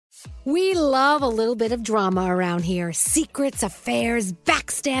We love a little bit of drama around here. Secrets, affairs,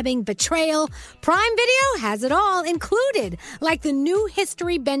 backstabbing, betrayal. Prime Video has it all included, like the new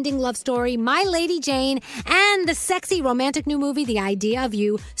history-bending love story, My Lady Jane, and the sexy romantic new movie, The Idea of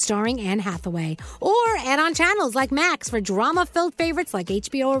You, starring Anne Hathaway. Or add-on channels like Max for drama-filled favorites like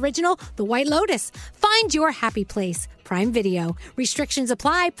HBO original, The White Lotus. Find your happy place. Prime Video. Restrictions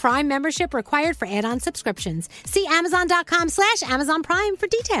apply. Prime membership required for add-on subscriptions. See Amazon.com/Amazon Prime for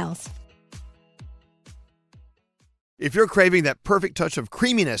details. If you're craving that perfect touch of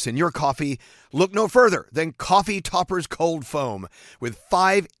creaminess in your coffee, look no further than Coffee Topper's Cold Foam with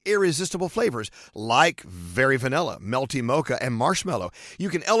 5 irresistible flavors like very vanilla, melty mocha, and marshmallow. You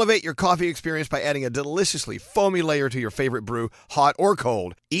can elevate your coffee experience by adding a deliciously foamy layer to your favorite brew, hot or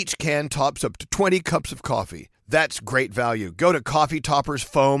cold. Each can tops up to 20 cups of coffee. That's great value. Go to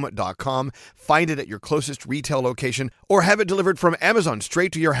coffeetoppersfoam.com, find it at your closest retail location, or have it delivered from Amazon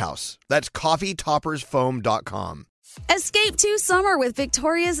straight to your house. That's coffeetoppersfoam.com. Escape to summer with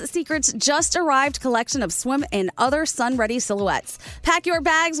Victoria's Secret's just arrived collection of swim and other sun-ready silhouettes. Pack your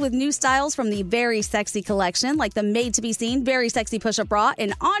bags with new styles from the Very Sexy collection, like the made-to-be-seen Very Sexy push-up bra,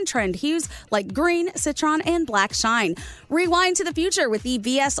 and on-trend hues like green, citron, and black shine. Rewind to the future with the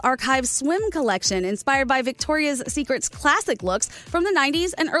VS Archive swim collection, inspired by Victoria's Secret's classic looks from the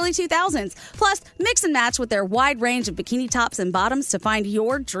 90s and early 2000s. Plus, mix and match with their wide range of bikini tops and bottoms to find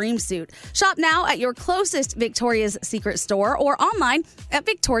your dream suit. Shop now at your closest Victoria's Secret store or online at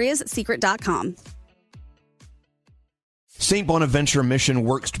victoriassecret.com. St. Bonaventure Mission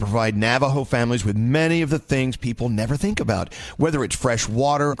works to provide Navajo families with many of the things people never think about. Whether it's fresh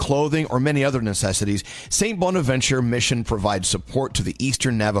water, clothing, or many other necessities, St. Bonaventure Mission provides support to the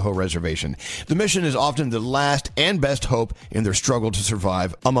Eastern Navajo Reservation. The mission is often the last and best hope in their struggle to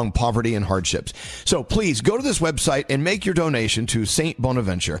survive among poverty and hardships. So please go to this website and make your donation to St.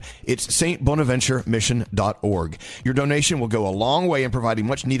 Bonaventure. It's stbonaventuremission.org. Your donation will go a long way in providing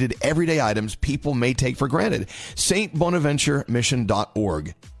much needed everyday items people may take for granted. St. Bonaventuremission.org.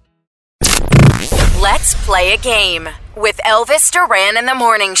 Let's play a game with Elvis Duran in the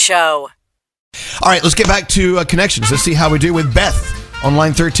Morning Show. All right, let's get back to connections. Let's see how we do with Beth on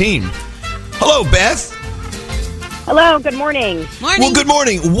line 13. Hello, Beth. Hello, good morning. Morning. Well, good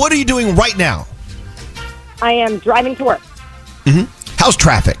morning. What are you doing right now? I am driving to work. How's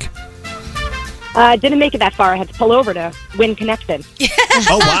traffic? Didn't make it that far. I had to pull over to win connection.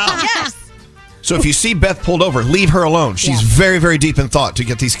 Oh, wow. Yes. So if you see Beth pulled over, leave her alone. She's very, very deep in thought to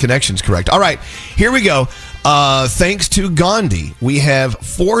get these connections correct. All right, here we go. Thanks to Gandhi, we have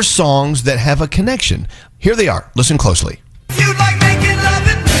 4 songs that have a connection. Here they are. Listen closely. If you'd like making love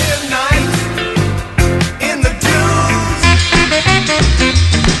at midnight in the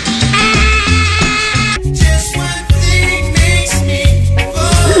dunes, just one thing makes me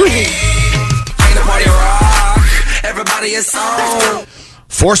believe. Ain't a party rock, everybody is on.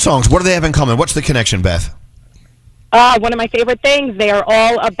 4 songs. What do they have in common? What's the connection, Beth? One of my favorite things, they are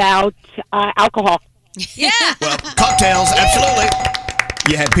all about alcohol. Yeah. Well, cocktails, absolutely.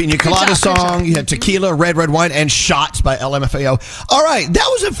 You had Pina Colada song, you had Tequila, Red Wine, and Shots by LMFAO. All right, that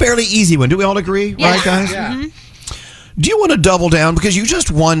was a fairly easy one. Do we all agree? Yeah. Right, guys? Yeah. Mm-hmm. Do you want to double down? Because you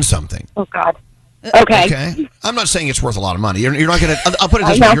just won something. Oh, God. Okay. Okay. I'm not saying it's worth a lot of money. You're not going to. I'll put it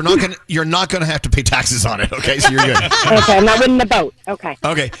this way. You're not going to have to pay taxes on it. Okay, so you're good. Okay, I'm not winning the boat. Okay.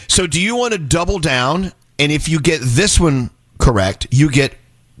 Okay. So do you want to double down? And if you get this one correct, you get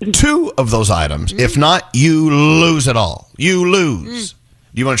 2 of those items. If not, you lose it all. You lose.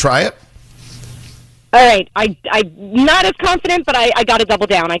 Do you want to try it? All right. I'm not as confident, but I got to double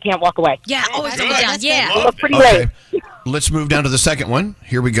down. I can't walk away. Yeah, always double down. Yeah. I look pretty Okay. late. Let's move down to the second one.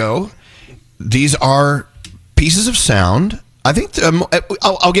 Here we go. These are pieces of sound. I think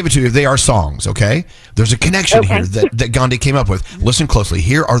I'll give it to you. They are songs, okay? There's a connection here that Gandhi came up with. Listen closely.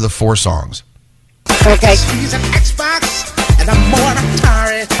 Here are the 4 songs. Okay. He's an Xbox and I'm more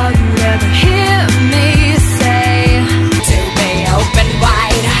Atari. All you ever hear me say to be open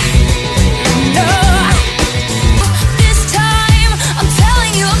wide. No, this time I'm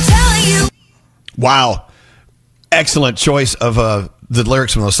telling you. Wow. Excellent choice of the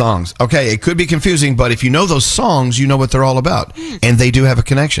lyrics from those songs. Okay, it could be confusing, but if you know those songs, you know what they're all about. And they do have a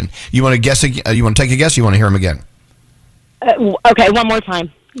connection. You want to guess? You want to take a guess? Or you want to hear them again? Okay, one more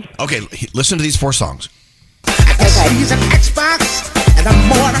time. Okay, listen to these 4 songs. Okay. He's an Xbox and I'm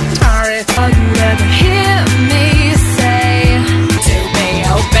more Atari. All you ever hear me say to be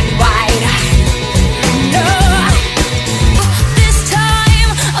open wide. No, this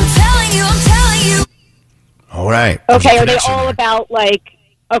time I'm telling you. All right. Okay, are they all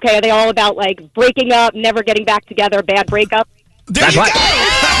about breaking up, never getting back together, bad breakup? There you go.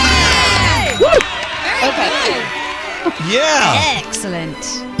 Okay. Yeah. Excellent.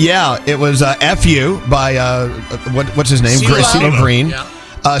 Yeah, it was F.U. by, what's his name? CeeLo Green.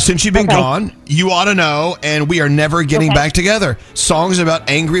 Yeah. Since you've been gone, you ought to know, and we are never getting back together. Songs about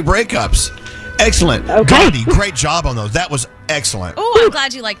angry breakups. Excellent. Okay. Gandhi, great job on those. That was excellent. Oh, I'm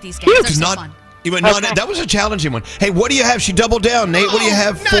glad you like these games. They're so fun. You went, no, that was a challenging one. Hey, what do you have? She doubled down. Nate, what do you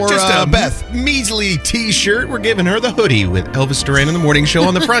have for Not just a Beth? measly T-shirt. We're giving her the hoodie with Elvis Duran in the Morning Show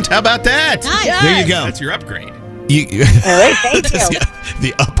on the front. How about that? Nice. There you go. That's your upgrade. All right, thank you.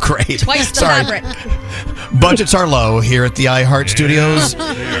 The upgrade. Twice the Sorry. fabric. Budgets are low here at the iHeart Studios.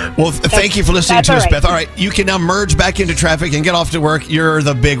 Well, thank you for listening to us, Beth. All right, you can now merge back into traffic and get off to work. You're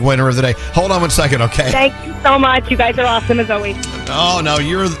the big winner of the day. Hold on one second, okay? Thank you so much. You guys are awesome as always. Oh, no,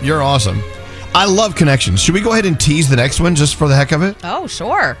 you're awesome. I love connections. Should we go ahead and tease the next one just for the heck of it? Oh,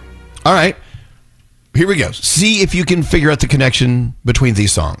 sure. All right. Here we go. See if you can figure out the connection between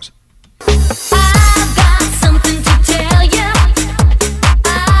these songs. I've got something to tell you.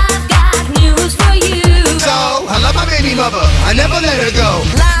 I've got news for you. So, I love my baby mother. I never let her go.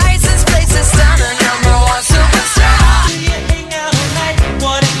 License plates is down a number one superstar.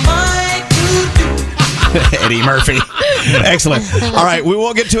 Eddie Murphy. Excellent. All right, we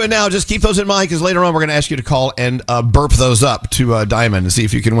won't get to it now. Just keep those in mind because later on we're going to ask you to call and burp those up to Diamond and see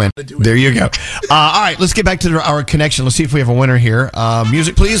if you can win. There you go. All right, let's get back to our connection. Let's see if we have a winner here.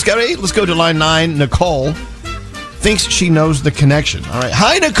 Music, please, Gary. Let's go to line 9. Nicole thinks she knows the connection. All right.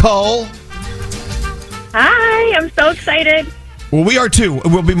 Hi, Nicole. Hi, I'm so excited. Well, we are too.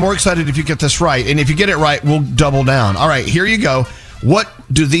 We'll be more excited if you get this right. And if you get it right, we'll double down. All right, here you go. What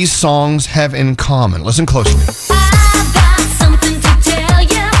do these songs have in common? Listen closely. I've got something to tell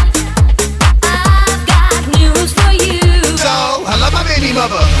you. I've got news for you. So, I love my baby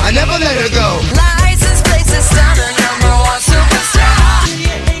mother. I never let her go. License plates is down a number one superstar.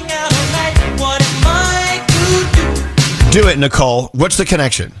 Do it, Nicole. What's the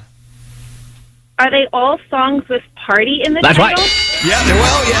connection? Are they all songs with party in the title? Yeah,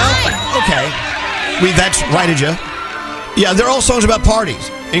 well, yeah. Okay. That's righted you. Yeah, they're all songs about parties,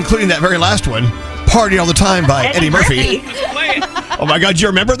 including that very last one, Party All the Time by Eddie Murphy. Oh, my God. Do you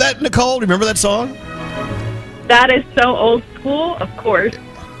remember that, Nicole? Do you remember that song? That is so old school, of course.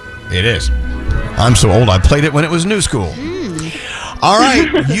 It is. I'm so old, I played it when it was new school. All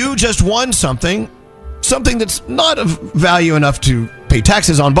right. You just won something that's not of value enough to pay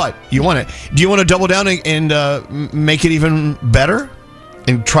taxes on, but you won it. Do you want to double down and make it even better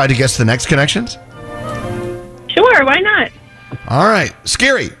and try to guess the next connections? Sure, why not? All right.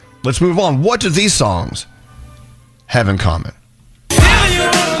 Scary. Let's move on. What do these songs have in common?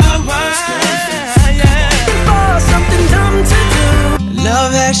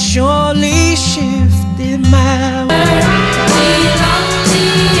 Love has surely shifted my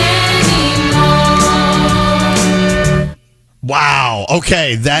Wow.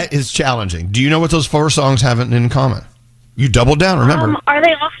 Okay, that is challenging. Do you know what those 4 songs have in common? You doubled down, remember. Are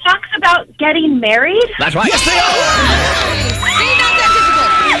they all songs about getting married? That's right. Yes, they are.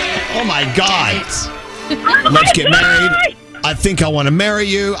 Oh, my God. Let's get married. I think I want to marry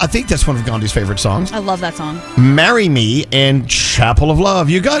you. I think that's one of Gandhi's favorite songs. I love that song. Marry Me and Chapel of Love.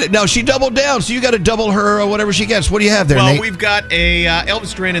 You got it. Now, she doubled down, so you got to double her whatever she gets. What do you have there, Well, Nate? we've got a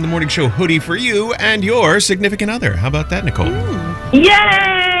Elvis Duran in the Morning Show hoodie for you and your significant other. How about that, Nicole?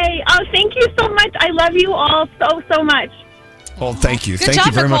 Yay! Oh, thank you so much. I love you all so much. Well, thank you. Good Thank job,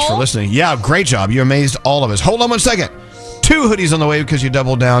 you very much for Nicole. listening. Yeah, great job. You amazed all of us. Hold on one second. 2 hoodies on the way because you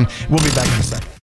doubled down. We'll be back in a second.